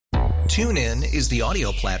TuneIn is the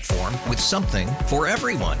audio platform with something for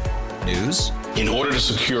everyone. News. In order to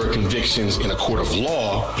secure convictions in a court of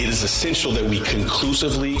law, it is essential that we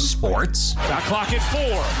conclusively. Sports. Got clock at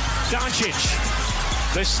 4.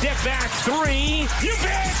 Doncic. The step back 3. You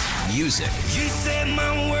bet. Music. You set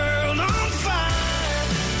my world on fire.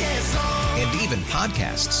 Yes, and even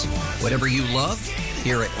podcasts. Whatever you love,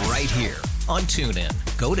 hear it right here on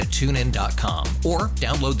TuneIn. Go to TuneIn.com or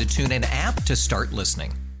download the TuneIn app to start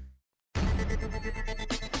listening.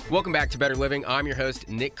 Welcome back to Better Living. I'm your host,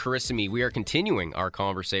 Nick Carissimi. We are continuing our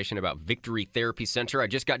conversation about Victory Therapy Center. I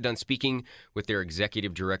just got done speaking with their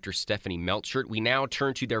executive director, Stephanie Melchert. We now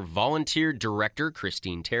turn to their volunteer director,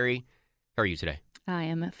 Christine Terry. How are you today? I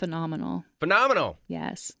am phenomenal. Phenomenal?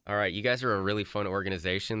 Yes. All right. You guys are a really fun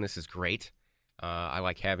organization. This is great. I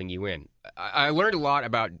like having you in. I learned a lot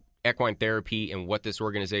about equine therapy and what this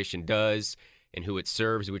organization does and who it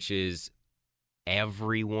serves, which is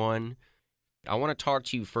everyone. I want to talk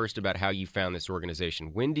to you first about how you found this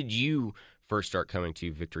organization. When did you first start coming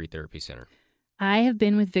to Victory Therapy Center? I have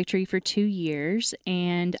been with Victory for 2 years,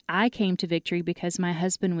 and I came to Victory because my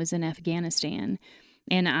husband was in Afghanistan,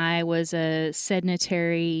 and I was a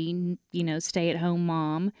sedentary, stay-at-home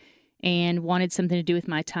mom and wanted something to do with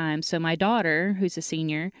my time. So my daughter, who's a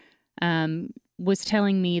senior, was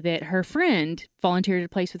telling me that her friend volunteered at a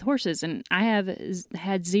place with horses, and I have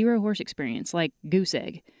had zero horse experience, like goose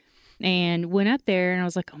egg. And went up there and I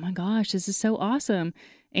was like, oh my gosh, this is so awesome.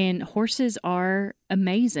 And horses are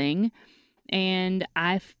amazing. And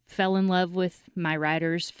I fell in love with my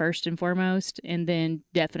riders first and foremost, and then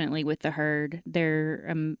definitely with the herd.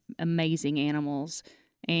 They're amazing animals.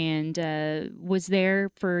 And was there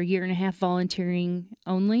for a year and a half volunteering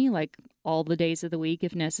only, like all the days of the week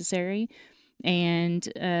if necessary.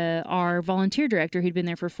 And our volunteer director, who'd been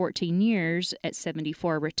there for 14 years at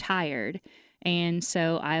 74, retired. And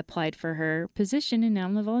so I applied for her position, and now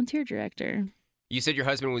I'm the volunteer director. You said your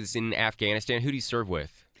husband was in Afghanistan. Who do you serve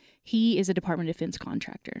with? He is a Department of Defense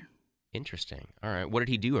contractor. Interesting. All right. What did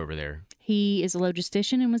he do over there? He is a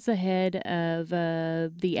logistician and was the head of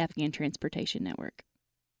the Afghan Transportation Network.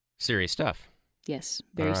 Serious stuff. Yes,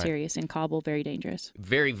 very serious. In Kabul, very dangerous.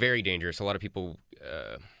 Very, very dangerous. A lot of people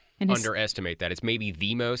underestimate that. It's maybe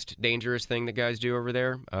the most dangerous thing that guys do over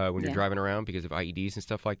there when you're driving around because of IEDs and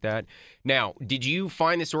stuff like that. Now, did you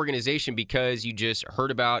find this organization because you just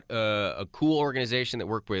heard about a cool organization that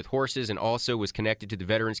worked with horses and also was connected to the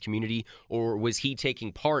veterans community, or was he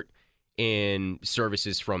taking part in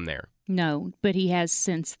services from there? No, but he has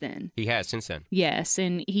since then. He has since then? Yes,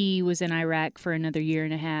 and he was in Iraq for another year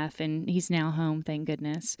and a half, and he's now home, thank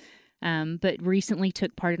goodness. But recently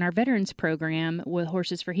took part in our veterans program with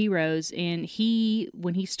Horses for Heroes, and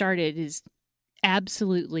when he started, is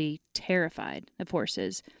absolutely terrified of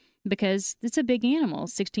horses because it's a big animal.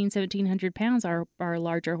 1,700 pounds are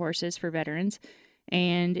larger horses for veterans,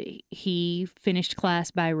 and he finished class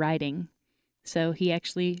by riding. So he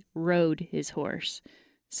actually rode his horse.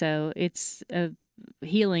 So it's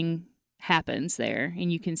healing happens there,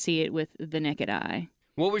 and you can see it with the naked eye.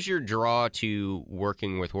 What was your draw to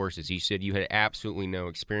working with horses? You said you had absolutely no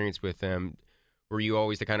experience with them. Were you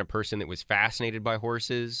always the kind of person that was fascinated by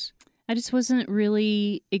horses? I just wasn't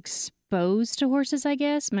really exposed to horses, I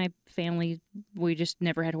guess. My family, we just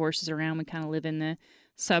never had horses around. We kind of live in the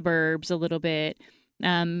suburbs a little bit.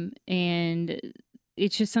 And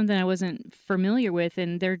it's just something I wasn't familiar with.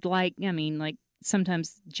 And they're like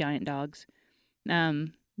sometimes giant dogs.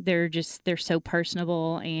 They're so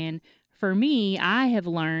personable. And for me, I have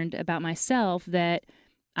learned about myself that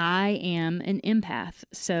I am an empath.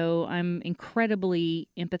 So I'm incredibly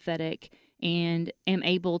empathetic and am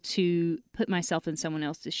able to put myself in someone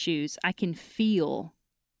else's shoes. I can feel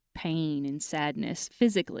pain and sadness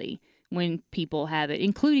physically when people have it,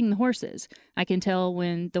 including the horses. I can tell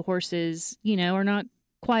when the horses, are not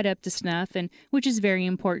quite up to snuff, and which is very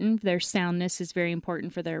important. Their soundness is very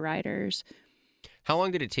important for their riders. How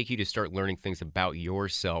long did it take you to start learning things about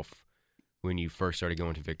yourself when you first started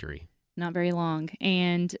going to Victory? Not very long.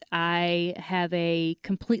 And I have a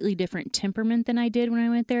completely different temperament than I did when I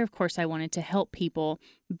went there. Of course, I wanted to help people,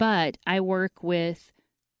 but I work with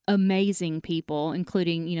amazing people,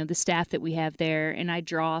 including, the staff that we have there. And I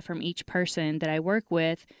draw from each person that I work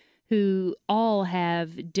with who all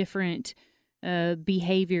have different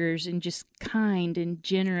behaviors and just kind and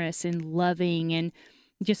generous and loving and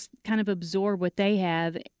just kind of absorb what they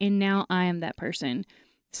have. And now I am that person.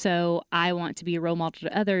 So I want to be a role model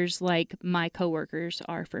to others like my coworkers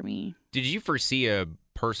are for me. Did you foresee a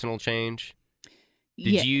personal change?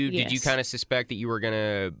 Yes. Did you kind of suspect that you were going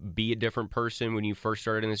to be a different person when you first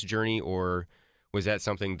started in this journey, or Was that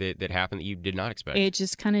something that happened that you did not expect? It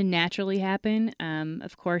just kind of naturally happened.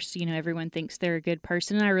 Of course, everyone thinks they're a good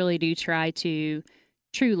person, and I really do try to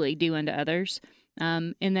truly do unto others.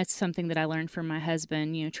 And that's something that I learned from my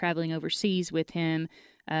husband, traveling overseas with him.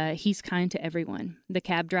 He's kind to everyone, the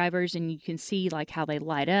cab drivers, and you can see like how they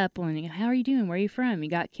light up when, how are you doing? Where are you from? You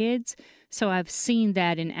got kids? So I've seen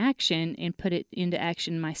that in action and put it into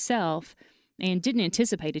action myself, and didn't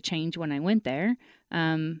anticipate a change when I went there.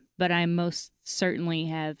 But I most certainly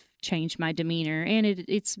have changed my demeanor, and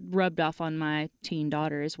it's rubbed off on my teen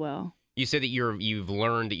daughter as well. You said that you've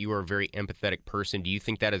learned that you are a very empathetic person. Do you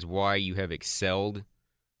think that is why you have excelled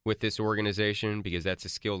with this organization? Because that's a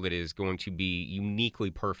skill that is going to be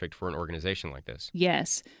uniquely perfect for an organization like this.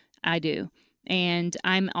 Yes, I do. And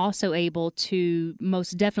I'm also able to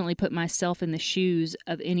most definitely put myself in the shoes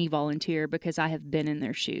of any volunteer because I have been in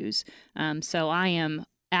their shoes. So I am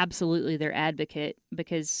absolutely their advocate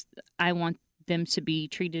because I want them to be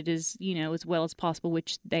treated as well as possible,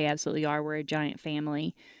 which they absolutely are. We're a giant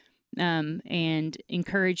family. And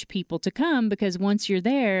encourage people to come because once you're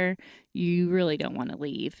there, you really don't want to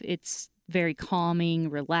leave. It's very calming,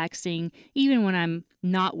 relaxing. Even when I'm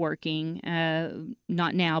not working,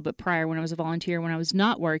 not now, but prior when I was a volunteer, when I was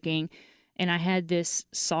not working and I had this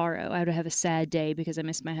sorrow, I would have a sad day because I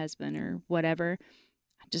missed my husband or whatever.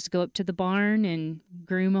 I'd just go up to the barn and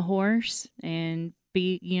groom a horse and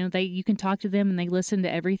you can talk to them and they listen to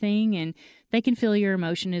everything and they can feel your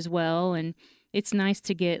emotion as well. And it's nice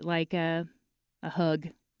to get like a hug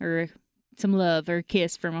or some love or a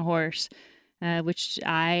kiss from a horse, which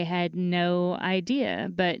I had no idea.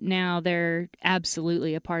 But now they're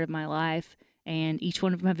absolutely a part of my life, and each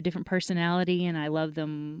one of them have a different personality, and I love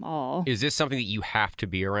them all. Is this something that you have to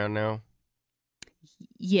be around now?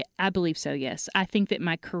 Yeah, I believe so, yes. I think that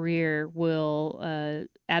my career will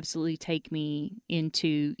absolutely take me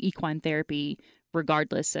into equine therapy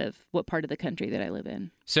regardless of what part of the country that I live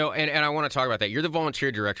in. So, and I want to talk about that. You're the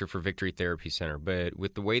volunteer director for Victory Therapy Center, but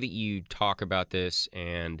with the way that you talk about this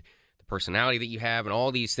and the personality that you have and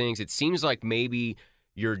all these things, it seems like maybe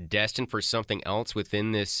you're destined for something else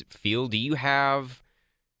within this field. Do you have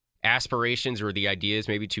aspirations or the ideas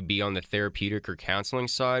maybe to be on the therapeutic or counseling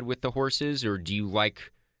side with the horses, or do you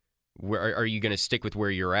are you going to stick with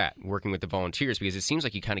where you're at, working with the volunteers? Because it seems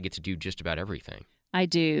like you kind of get to do just about everything. I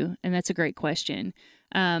do, and that's a great question.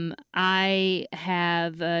 I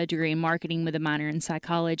have a degree in marketing with a minor in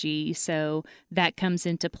psychology, so that comes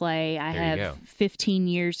into play. I have 15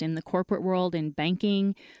 years in the corporate world in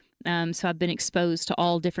banking, so I've been exposed to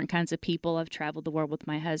all different kinds of people. I've traveled the world with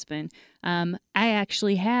my husband. I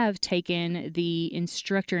actually have taken the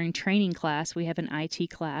instructor and training class. We have an IT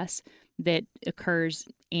class that occurs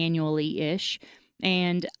annually-ish,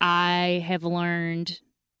 and I have learned...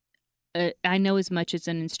 I know as much as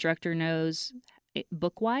an instructor knows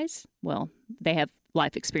book-wise. Well, they have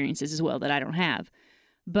life experiences as well that I don't have.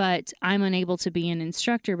 But I'm unable to be an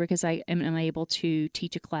instructor because I am unable to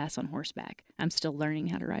teach a class on horseback. I'm still learning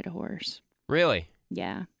how to ride a horse. Really?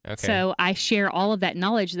 Yeah. Okay. So I share all of that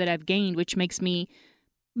knowledge that I've gained, which makes me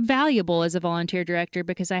valuable as a volunteer director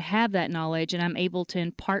because I have that knowledge and I'm able to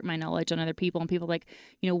impart my knowledge on other people. And people like,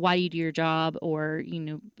 why do you do your job? Or,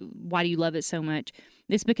 why do you love it so much?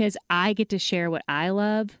 It's because I get to share what I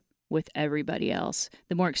love with everybody else.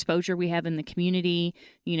 The more exposure we have in the community,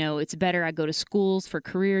 it's better. I go to schools for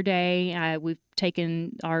career day. We've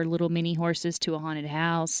taken our little mini horses to a haunted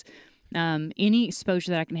house. Any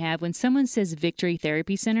exposure that I can have. When someone says Victory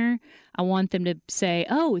Therapy Center, I want them to say,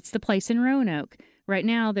 oh, it's the place in Roanoke. Right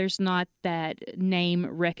now, there's not that name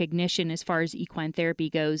recognition as far as equine therapy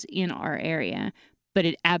goes in our area, but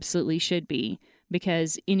it absolutely should be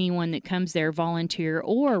because anyone that comes there, volunteer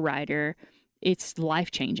or rider, it's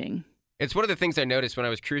life-changing. It's one of the things I noticed when I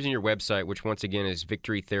was cruising your website, which once again is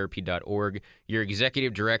victorytherapy.org. Your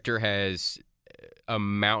executive director has a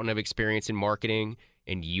mountain of experience in marketing,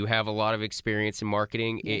 and you have a lot of experience in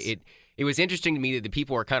marketing. Yes. It was interesting to me that the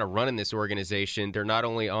people who are kind of running this organization, they're not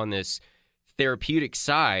only on this therapeutic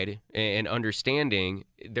side and understanding,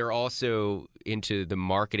 they're also into the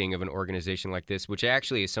marketing of an organization like this, which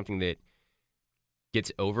actually is something that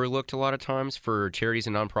gets overlooked a lot of times for charities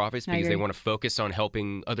and nonprofits because they want to focus on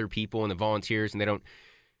helping other people and the volunteers, and they don't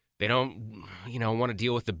want to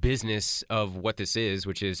deal with the business of what this is,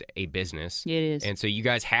 which is a business. It is. And so you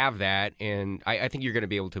guys have that, and I think you're going to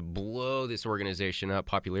be able to blow this organization up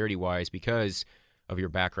popularity-wise because of your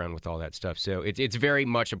background with all that stuff. So it's very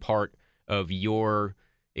much a part of your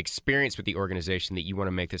experience with the organization that you want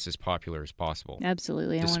to make this as popular as possible.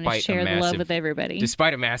 Absolutely. I want to share the love with everybody.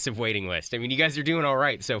 Despite a massive waiting list. I mean, you guys are doing all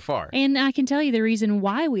right so far. And I can tell you the reason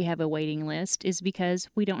why we have a waiting list is because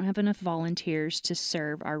we don't have enough volunteers to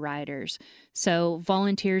serve our riders. So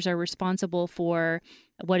volunteers are responsible for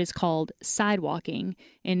what is called sidewalking,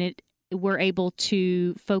 and we're able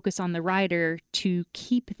to focus on the rider to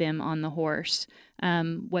keep them on the horse,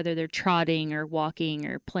 whether they're trotting or walking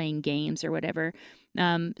or playing games or whatever.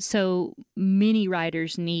 So many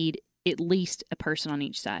riders need at least a person on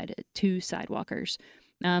each side, 2 sidewalkers.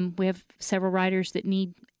 We have several riders that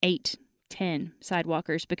need 8, 10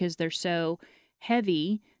 sidewalkers because they're so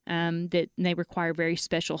heavy that they require very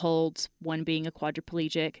special holds, one being a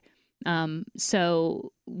quadriplegic.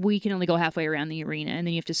 So we can only go halfway around the arena, and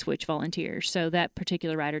then you have to switch volunteers. So that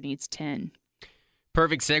particular rider needs 10.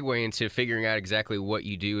 Perfect segue into figuring out exactly what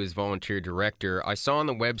you do as volunteer director. I saw on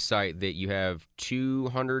the website that you have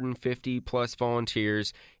 250 plus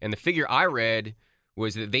volunteers, and the figure I read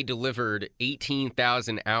was that they delivered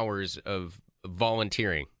 18,000 hours of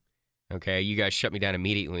volunteering. Okay, you guys shut me down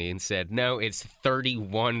immediately and said, no, it's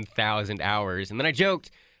 31,000 hours. And then I joked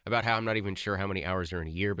about how I'm not even sure how many hours are in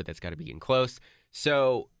a year, but that's got to be getting close.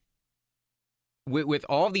 So with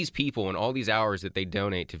all these people and all these hours that they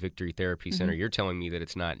donate to Victory Therapy Center, you're telling me that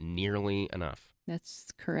it's not nearly enough. That's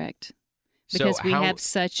correct. Because we have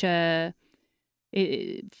such in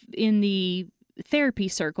the therapy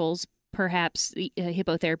circles, perhaps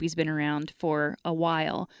hippotherapy's been around for a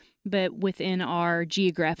while, but within our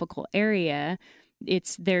geographical area,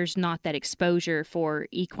 there's not that exposure for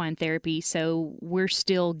equine therapy, so we're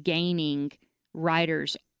still gaining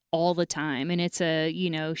riders all the time, and it's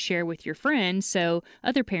share with your friends. So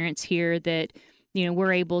other parents hear that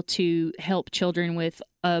we're able to help children with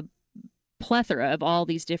a plethora of all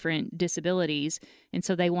these different disabilities, and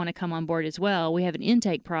so they want to come on board as well. We have an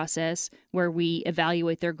intake process where we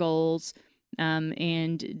evaluate their goals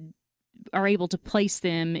and are able to place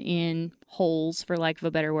them in holes, for lack of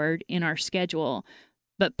a better word, in our schedule.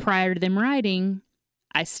 But prior to them riding,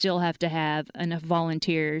 I still have to have enough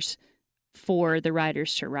volunteers for the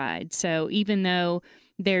riders to ride. So even though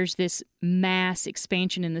there's this mass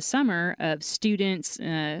expansion in the summer of students,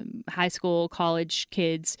 high school, college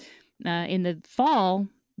kids, in the fall,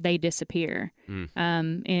 they disappear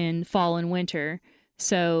in fall and winter.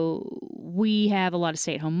 So we have a lot of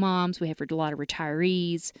stay-at-home moms. We have a lot of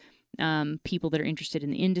retirees, people that are interested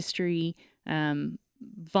in the industry,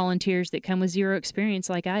 volunteers that come with zero experience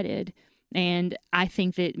like I did. And I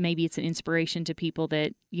think that maybe it's an inspiration to people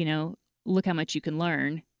that, look how much you can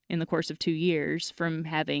learn in the course of 2 years from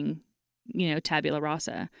having, tabula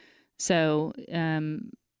rasa. So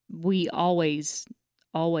we always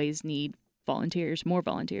need volunteers, more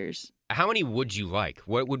volunteers. How many would you like?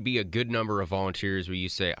 What would be a good number of volunteers where you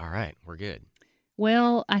say, all right, we're good?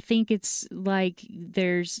 Well, I think it's like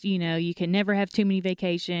there's, you can never have too many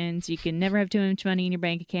vacations. You can never have too much money in your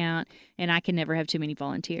bank account. And I can never have too many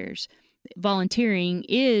volunteers. Volunteering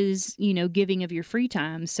is, giving of your free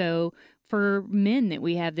time. So for men that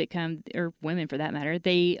we have that come, or women for that matter,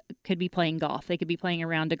 they could be playing golf. They could be playing a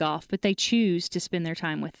round of golf, but they choose to spend their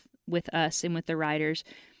time with us and with the riders.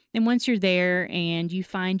 And once you're there and you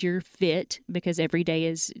find your fit, because every day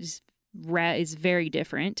is very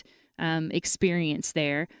different, experience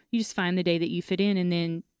there, you just find the day that you fit in, and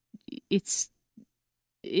then it's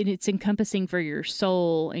encompassing for your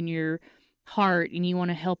soul and your heart, and you want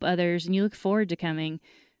to help others, and you look forward to coming,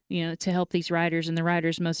 to help these riders, and the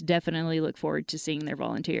riders most definitely look forward to seeing their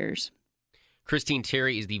volunteers. Christine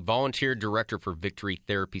Terry is the volunteer director for Victory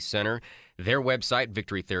Therapy Center. Their website,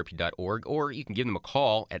 victorytherapy.org, or you can give them a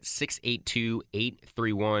call at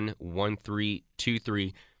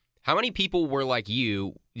 682-831-1323. How many people were like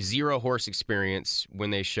you, zero horse experience,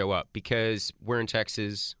 when they show up? Because we're in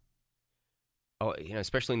Texas,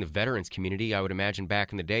 especially in the veterans community, I would imagine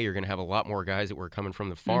back in the day you're going to have a lot more guys that were coming from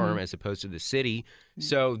the farm as opposed to the city.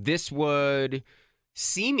 So this would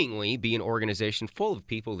seemingly be an organization full of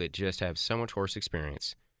people that just have so much horse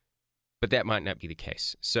experience. But that might not be the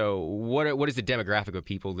case. So what is the demographic of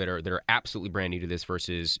people that are absolutely brand new to this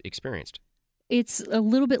versus experienced? It's a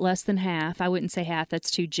little bit less than half. I wouldn't say half. That's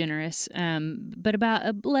too generous. But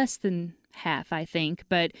about less than half, I think.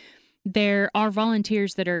 But there are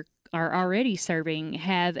volunteers that are already serving,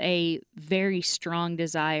 have a very strong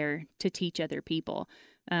desire to teach other people.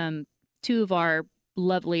 2 of our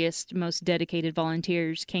loveliest, most dedicated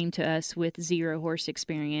volunteers came to us with zero horse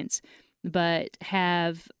experience, but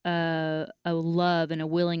have a love and a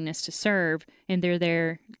willingness to serve, and they're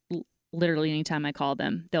there literally anytime I call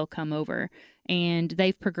them. They'll come over, and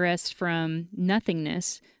they've progressed from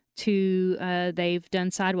nothingness to they've done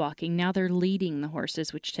sidewalking. Now they're leading the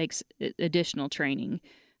horses, which takes additional training,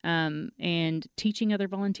 and teaching other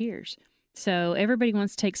volunteers. So everybody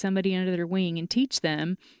wants to take somebody under their wing and teach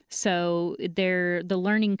them. So the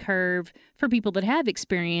learning curve for people that have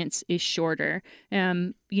experience is shorter.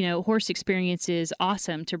 Horse experience is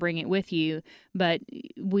awesome to bring it with you, but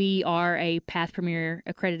we are a Path Premier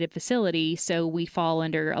accredited facility, so we fall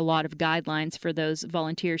under a lot of guidelines for those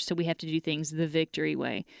volunteers. So we have to do things the Victory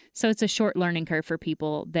way. So it's a short learning curve for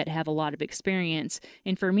people that have a lot of experience.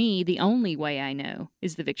 And for me, the only way I know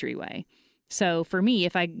is the Victory way. So for me,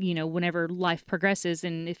 if I, whenever life progresses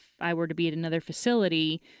and if I were to be at another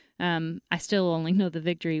facility, I still only know the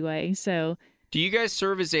Victory way. So, do you guys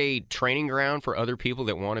serve as a training ground for other people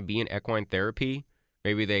that want to be in equine therapy?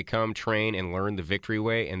 Maybe they come train and learn the Victory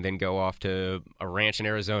way and then go off to a ranch in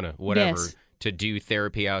Arizona, whatever, yes, to do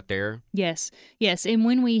therapy out there? Yes. And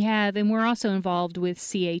when and we're also involved with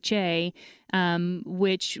CHA,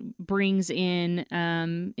 which brings in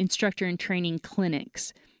instructor and training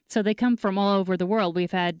clinics. So they come from all over the world.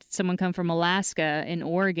 We've had someone come from Alaska and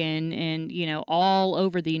Oregon and, all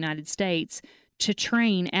over the United States to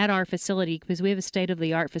train at our facility because we have a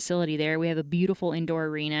state-of-the-art facility there. We have a beautiful indoor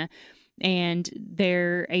arena, and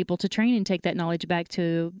they're able to train and take that knowledge back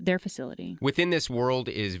to their facility. Within this world,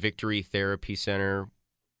 is Victory Therapy Center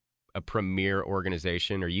a premier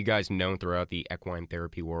organization? Are you guys known throughout the equine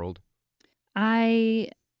therapy world? I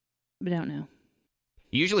don't know.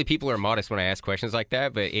 Usually people are modest when I ask questions like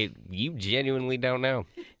that, but you genuinely don't know.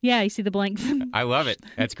 Yeah, you see the blanks. I love it.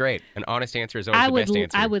 That's great. An honest answer is always the best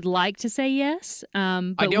answer. I would like to say yes,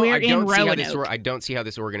 but we're in Roanoke. I don't see how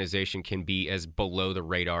this organization can be as below the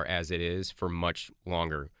radar as it is for much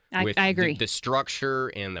longer. I agree. The structure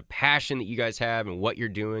and the passion that you guys have and what you're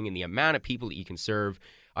doing and the amount of people that you can serve,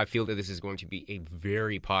 I feel that this is going to be a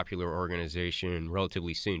very popular organization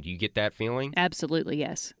relatively soon. Do you get that feeling? Absolutely,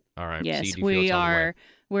 yes. All right. Yes, we are.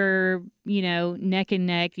 We're, neck and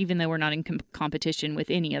neck, even though we're not in competition with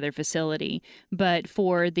any other facility. But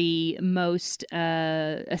for the most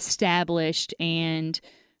established and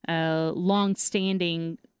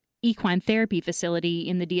long-standing equine therapy facility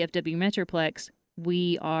in the DFW Metroplex,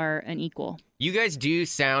 we are an equal. You guys do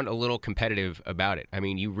sound a little competitive about it. I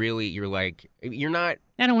mean, you're not.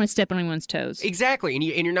 I don't want to step on anyone's toes. Exactly, and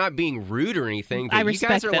you're not being rude or anything. But I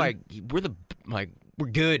respect you guys are them. We're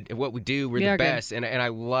good at what we do. We're the best, and I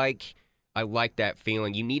like that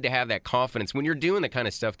feeling. You need to have that confidence when you're doing the kind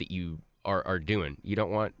of stuff that you are doing. You don't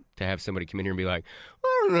want to have somebody come in here and be like,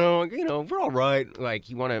 I don't know, we're all right. Like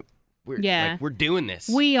you want to. We're doing this.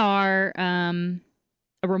 We are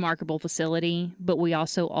a remarkable facility, but we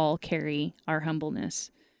also all carry our humbleness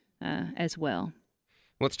as well.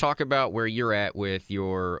 Let's talk about where you're at with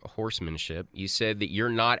your horsemanship. You said that you're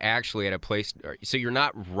not actually at a place, so you're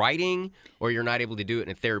not writing or you're not able to do it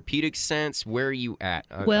in a therapeutic sense. Where are you at?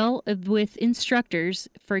 Well, with instructors,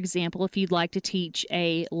 for example, if you'd like to teach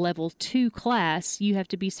a level 2 class, you have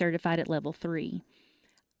to be certified at level 3.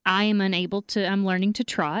 I'm learning to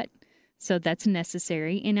trot, so that's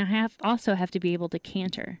necessary. And I also have to be able to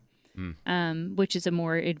canter, which is a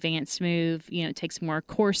more advanced move. It takes more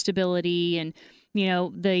core stability and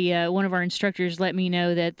one of our instructors let me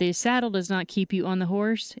know that the saddle does not keep you on the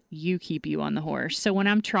horse, you keep you on the horse. So when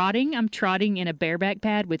I'm trotting in a bareback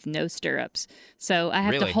pad with no stirrups. So I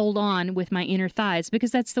have to hold on with my inner thighs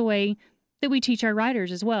because that's the way that we teach our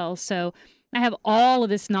riders as well. So I have all of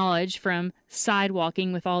this knowledge from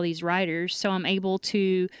sidewalking with all these riders, so I'm able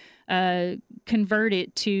to convert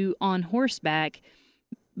it to on horseback,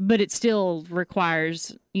 but it still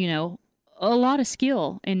requires, a lot of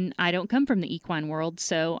skill, and I don't come from the equine world,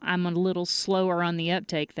 so I'm a little slower on the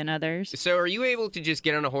uptake than others. So are you able to just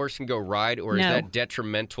get on a horse and go ride, or No. is that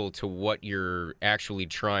detrimental to what you're actually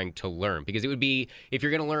trying to learn? Because it would be, if you're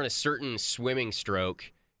going to learn a certain swimming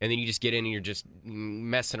stroke, and then you just get in and you're just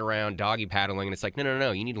messing around, doggy paddling, and it's like,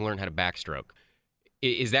 no, you need to learn how to backstroke.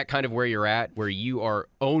 Is that kind of where you're at, where you are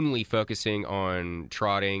only focusing on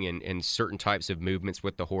trotting and certain types of movements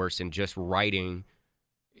with the horse, and just riding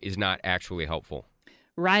is not actually helpful?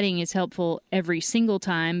 Riding is helpful every single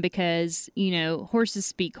time because, horses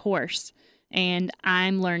speak horse, and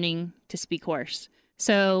I'm learning to speak horse.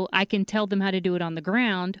 So I can tell them how to do it on the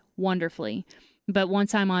ground wonderfully. But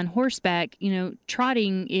once I'm on horseback,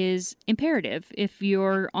 trotting is imperative if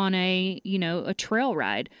you're on a trail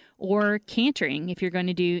ride, or cantering if you're going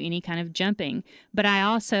to do any kind of jumping. But I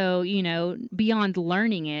also, beyond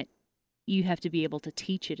learning it, you have to be able to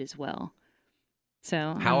teach it as well.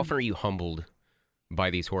 So how often are you humbled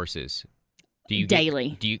by these horses?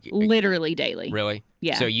 Daily. Literally daily. Really?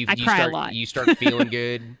 Yeah. So I cry a lot. You start feeling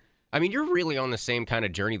good I mean, you're really on the same kind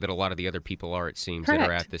of journey that a lot of the other people are, it seems, Correct. that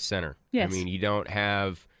are at the center. Yes. I mean, you don't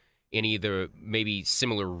have any of the maybe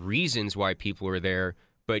similar reasons why people are there,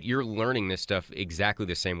 but you're learning this stuff exactly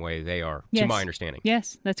the same way they are, Yes. to my understanding.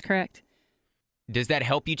 Yes, that's correct. Does that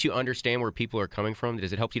help you to understand where people are coming from?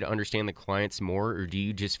 Does it help you to understand the clients more, or do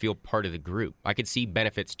you just feel part of the group? I could see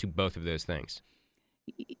benefits to both of those things.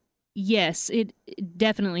 Yes, it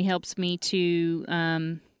definitely helps me to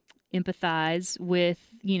empathize with,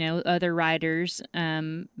 other riders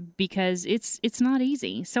because it's not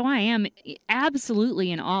easy. So I am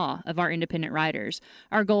absolutely in awe of our independent riders.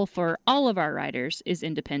 Our goal for all of our riders is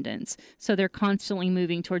independence. So they're constantly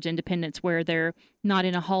moving towards independence where they're not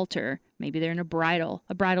in a halter. Maybe they're in a bridle.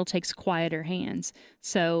 A bridle takes quieter hands.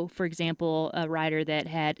 So, for example, a rider that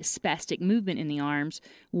had spastic movement in the arms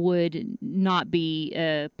would not be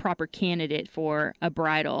a proper candidate for a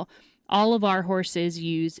bridle. All of our horses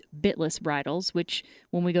use bitless bridles, which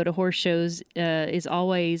when we go to horse shows is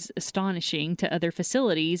always astonishing to other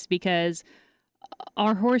facilities because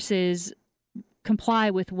our horses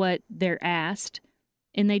comply with what they're asked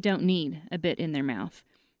and they don't need a bit in their mouth.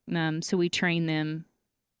 So we train them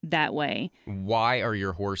that way. Why are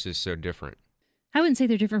your horses so different? I wouldn't say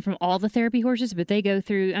they're different from all the therapy horses, but they go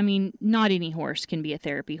through, not any horse can be a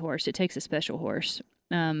therapy horse. It takes a special horse,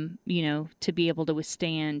 to be able to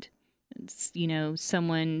withstand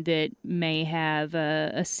someone that may have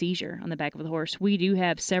a seizure on the back of the horse. We do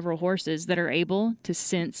have several horses that are able to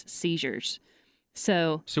sense seizures.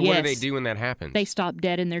 So what do they do when that happens? They stop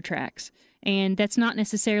dead in their tracks. And that's not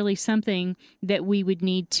necessarily something that we would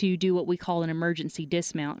need to do what we call an emergency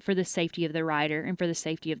dismount for the safety of the rider and for the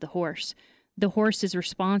safety of the horse. The horse is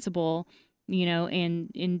responsible,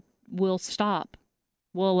 and will stop.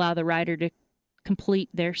 Will allow the rider to complete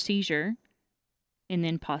their seizure and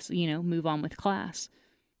then possibly, move on with class.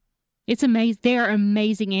 It's amazing. They are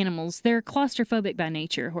amazing animals. They're claustrophobic by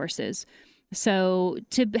nature, horses. So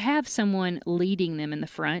to have someone leading them in the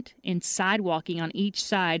front and sidewalking on each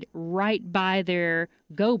side right by their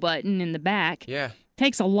go button in the back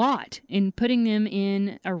takes a lot. In putting them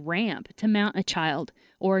in a ramp to mount a child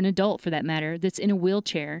or an adult for that matter that's in a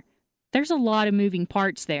wheelchair, there's a lot of moving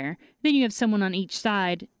parts there. Then you have someone on each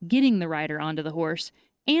side getting the rider onto the horse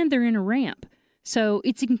and they're in a ramp. So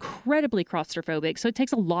it's incredibly claustrophobic. So it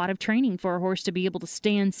takes a lot of training for a horse to be able to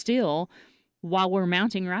stand still while we're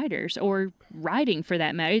mounting riders or riding for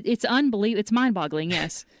that matter. It's unbelievable. It's mind-boggling,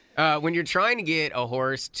 yes. When you're trying to get a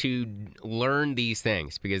horse to learn these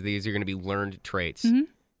things, because these are going to be learned traits,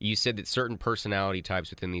 you said that certain personality types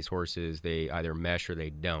within these horses, they either mesh or they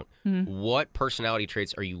don't. What personality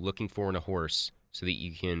traits are you looking for in a horse so that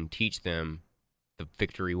you can teach them the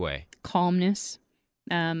victory way? Calmness.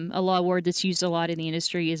 A word that's used a lot in the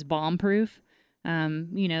industry is bomb-proof. They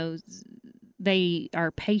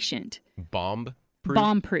are patient. Bomb-proof?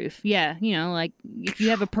 Bomb-proof, yeah. Like if you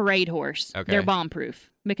have a parade horse, they're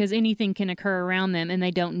bomb-proof because anything can occur around them and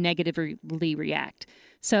they don't negatively react.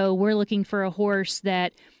 So we're looking for a horse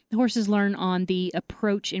that horses learn on the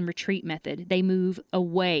approach and retreat method. They move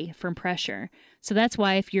away from pressure. So that's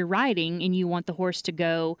why if you're riding and you want the horse to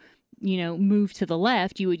go move to the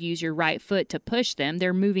left, you would use your right foot to push them.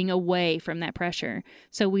 They're moving away from that pressure.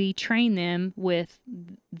 So we train them with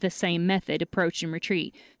the same method, approach and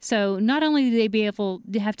retreat. So not only do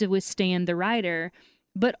they have to withstand the rider,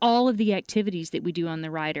 but all of the activities that we do on the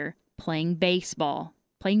rider, playing baseball,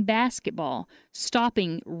 playing basketball,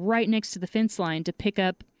 stopping right next to the fence line to pick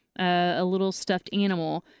up a little stuffed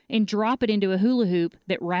animal and drop it into a hula hoop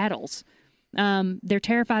that rattles. They're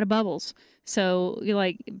terrified of bubbles. So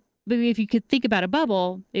but if you could think about a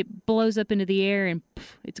bubble, it blows up into the air and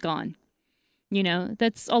poof, it's gone.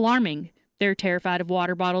 That's alarming. They're terrified of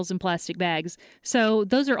water bottles and plastic bags. So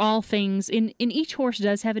those are all things. And each horse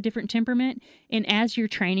does have a different temperament. And as you're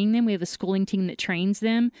training them, we have a schooling team that trains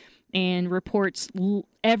them and reports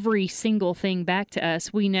every single thing back to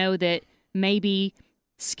us. We know that maybe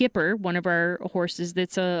Skipper, one of our horses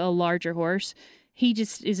that's a larger horse, he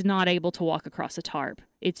just is not able to walk across a tarp.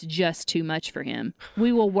 It's just too much for him.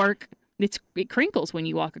 We will work. It crinkles when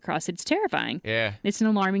you walk across it. It's terrifying. Yeah. It's an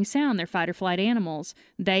alarming sound. They're fight or flight animals.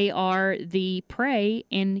 They are the prey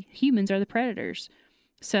and humans are the predators.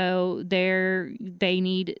 So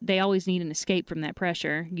they always need an escape from that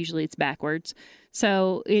pressure. Usually it's backwards.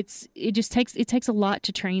 So it takes a lot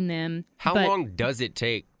to train them. How long does it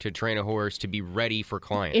take to train a horse to be ready for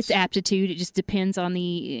clients? It's aptitude. It just depends on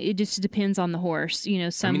the horse.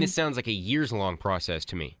 This sounds like a years-long process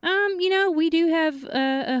to me. We do have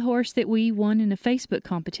a horse that we won in a Facebook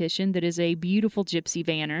competition that is a beautiful gypsy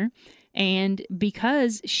vanner. And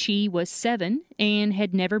because she was 7 and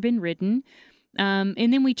had never been ridden, And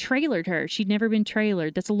then we trailered her. She'd never been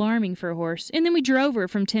trailered. That's alarming for a horse. And then we drove her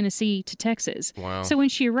from Tennessee to Texas. Wow. So when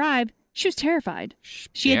she arrived, she was terrified.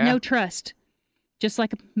 She had no trust, just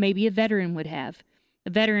like maybe a veteran would have. A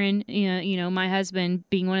veteran, you know, my husband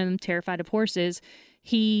being one of them terrified of horses,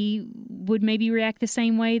 he would maybe react the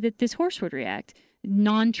same way that this horse would react,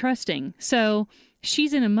 non-trusting. So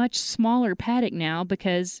she's in a much smaller paddock now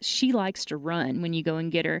because she likes to run when you go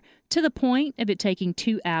and get her, to the point of it taking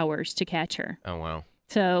 2 hours to catch her. Oh, wow.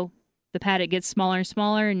 So the paddock gets smaller and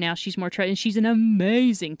smaller, and now she's more and she's an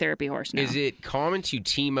amazing therapy horse now. Is it common to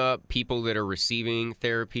team up people that are receiving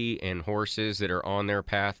therapy and horses that are on their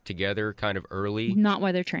path together kind of early? Not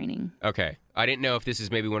while they're training. Okay. I didn't know if this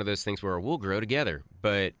is maybe one of those things where we'll grow together,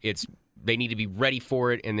 but they need to be ready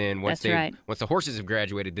for it, and then once the horses have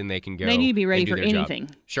graduated, then they can go. They need to be ready for anything.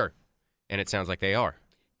 Job. Sure. And it sounds like they are.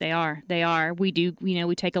 They are. We do,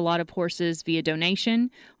 we take a lot of horses via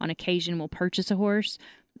donation. On occasion, we'll purchase a horse.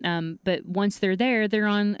 But once they're there, they're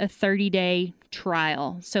on a 30-day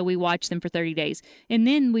trial. So we watch them for 30 days. And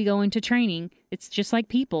then we go into training. It's just like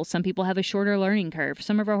people. Some people have a shorter learning curve.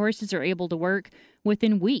 Some of our horses are able to work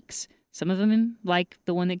within weeks. Some of them, like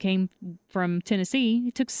the one that came from Tennessee,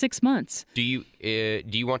 it took 6 months. Do you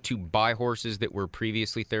want to buy horses that were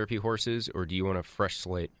previously therapy horses, or do you want a fresh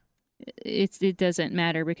slate? It doesn't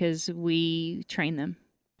matter because we train them.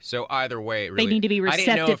 So either way, really, they need to be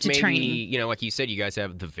receptive to training. You know, like you said, you guys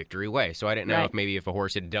have the Victory Way. So I didn't know if a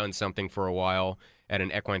horse had done something for a while at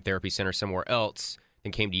an equine therapy center somewhere else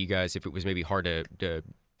and came to you guys, if it was maybe hard to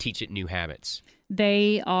teach it new habits.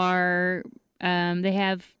 They are, they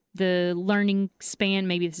have the learning span.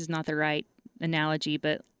 Maybe this is not the right analogy,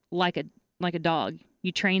 but like a dog.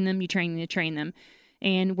 You train them, you train them.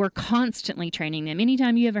 And we're constantly training them.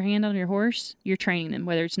 Anytime you have a hand on your horse, you're training them,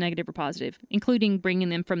 whether it's negative or positive, including bringing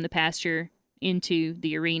them from the pasture into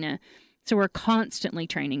the arena. So we're constantly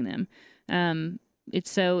training them.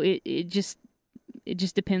 It just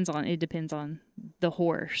depends on the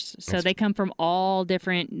horse. So they come from all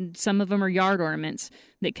different. Some of them are yard ornaments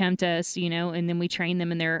that come to us, and then we train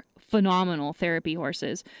them, and they're phenomenal therapy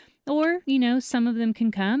horses. Or, some of them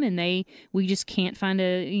can come and we just can't find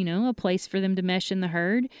a place for them to mesh in the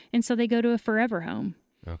herd. And so they go to a forever home.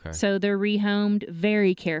 Okay. So they're rehomed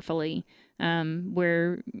very carefully.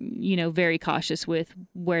 We're, very cautious with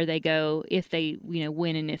where they go if they,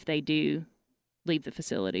 when and if they do leave the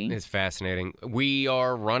facility. It's fascinating. We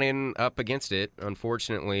are running up against it,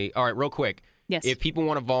 unfortunately. All right, real quick. Yes. If people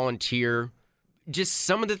want to volunteer, just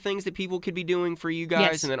some of the things that people could be doing for you guys,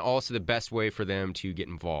 yes. And then also the best way for them to get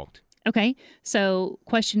involved. Okay. So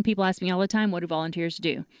question people ask me all the time, what do volunteers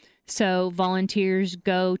do? So volunteers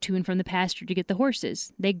go to and from the pasture to get the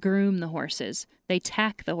horses. They groom the horses. They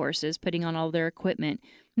tack the horses, putting on all their equipment.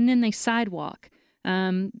 And then they sidewalk.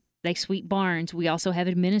 They sweep barns. We also have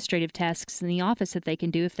administrative tasks in the office that they can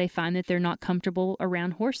do if they find that they're not comfortable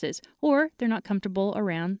around horses or they're not comfortable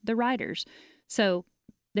around the riders. So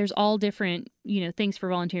there's all different, things for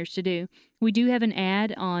volunteers to do. We do have an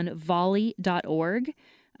ad on volley.org.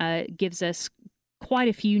 It gives us quite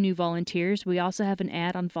a few new volunteers. We also have an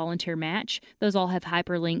ad on Volunteer Match. Those all have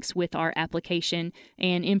hyperlinks with our application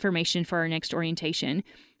and information for our next orientation.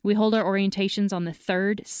 We hold our orientations on the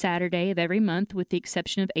third Saturday of every month, with the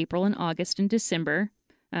exception of April and August and December.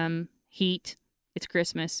 Heat, it's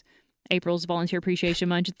Christmas. April's Volunteer Appreciation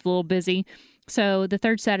Month. It's a little busy. So the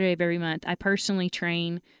third Saturday of every month, I personally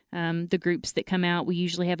train the groups that come out. We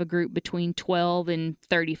usually have a group between 12 and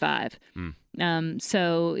 35.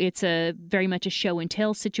 So it's very much a show and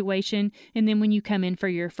tell situation. And then when you come in for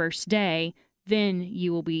your first day, then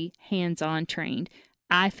you will be hands-on trained.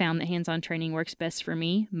 I found that hands-on training works best for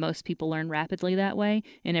me. Most people learn rapidly that way,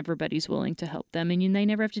 and everybody's willing to help them. And they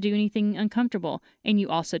never have to do anything uncomfortable. And you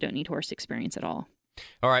also don't need horse experience at all.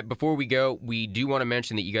 All right, before we go, we do want to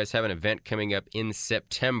mention that you guys have an event coming up in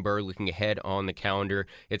September, looking ahead on the calendar.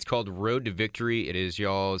 It's called Road to Victory. It is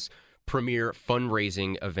y'all's premier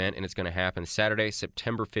fundraising event, and it's going to happen Saturday,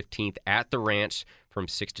 September 15th at the ranch from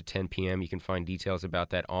 6 to 10 p.m. You can find details about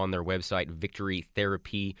that on their website,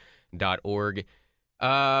 victorytherapy.org.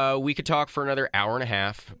 We could talk for another hour and a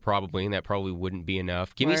half, probably, and that probably wouldn't be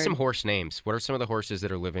enough. Give me some horse names. What are some of the horses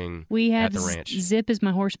that are living at the ranch? Zip is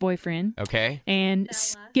my horse boyfriend. Okay. And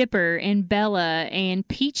Skipper and Bella and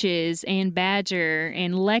Peaches and Badger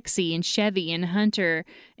and Lexi and Chevy and Hunter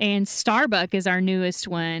and Starbuck is our newest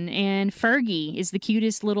one. And Fergie is the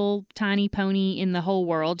cutest little tiny pony in the whole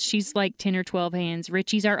world. She's like 10 or 12 hands.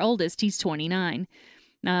 Richie's our oldest. He's 29.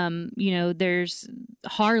 There's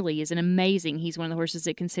Harley is he's one of the horses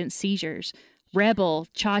that can sense seizures. Rebel,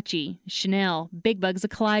 Chachi, Chanel, Big Bug's a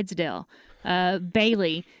Clydesdale.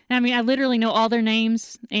 Bailey. I mean, I literally know all their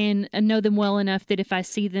names and know them well enough that if I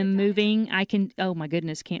see them moving, I can, oh my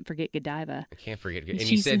goodness, can't forget Godiva. I can't forget. And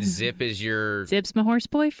you said Zip is your... Zip's my horse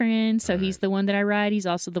boyfriend, so he's the one that I ride. He's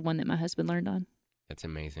also the one that my husband learned on. That's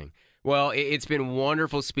amazing. Well, it's been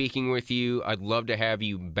wonderful speaking with you. I'd love to have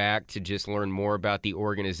you back to just learn more about the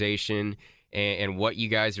organization and what you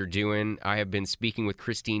guys are doing. I have been speaking with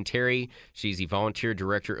Christine Terry. She's the volunteer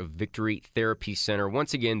director of Victory Therapy Center.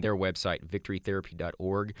 Once again, their website,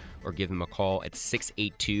 victorytherapy.org, or give them a call at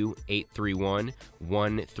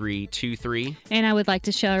 682-831-1323. And I would like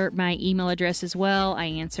to share my email address as well. I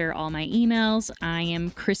answer all my emails. I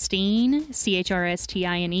am Christine,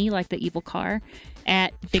 Christine, like the evil car,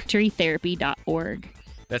 at victorytherapy.org.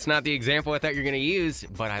 That's not the example I thought you were going to use,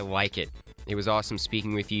 but I like it. It was awesome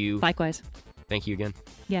speaking with you. Likewise. Thank you again.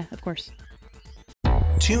 Yeah, of course.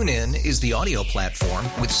 TuneIn is the audio platform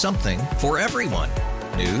with something for everyone.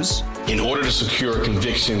 News. In order to secure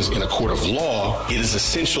convictions in a court of law, it is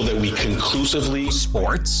essential that we conclusively...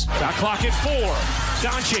 Sports. Shot clock at 4.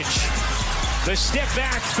 Doncic. The step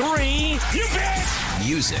back 3. You bet.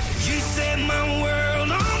 Music. You set my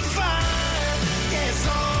world on fire. Yes,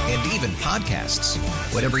 and even podcasts.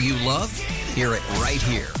 Whatever you love, hear it right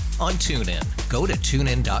here on TuneIn. Go to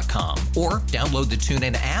TuneIn.com or download the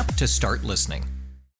TuneIn app to start listening.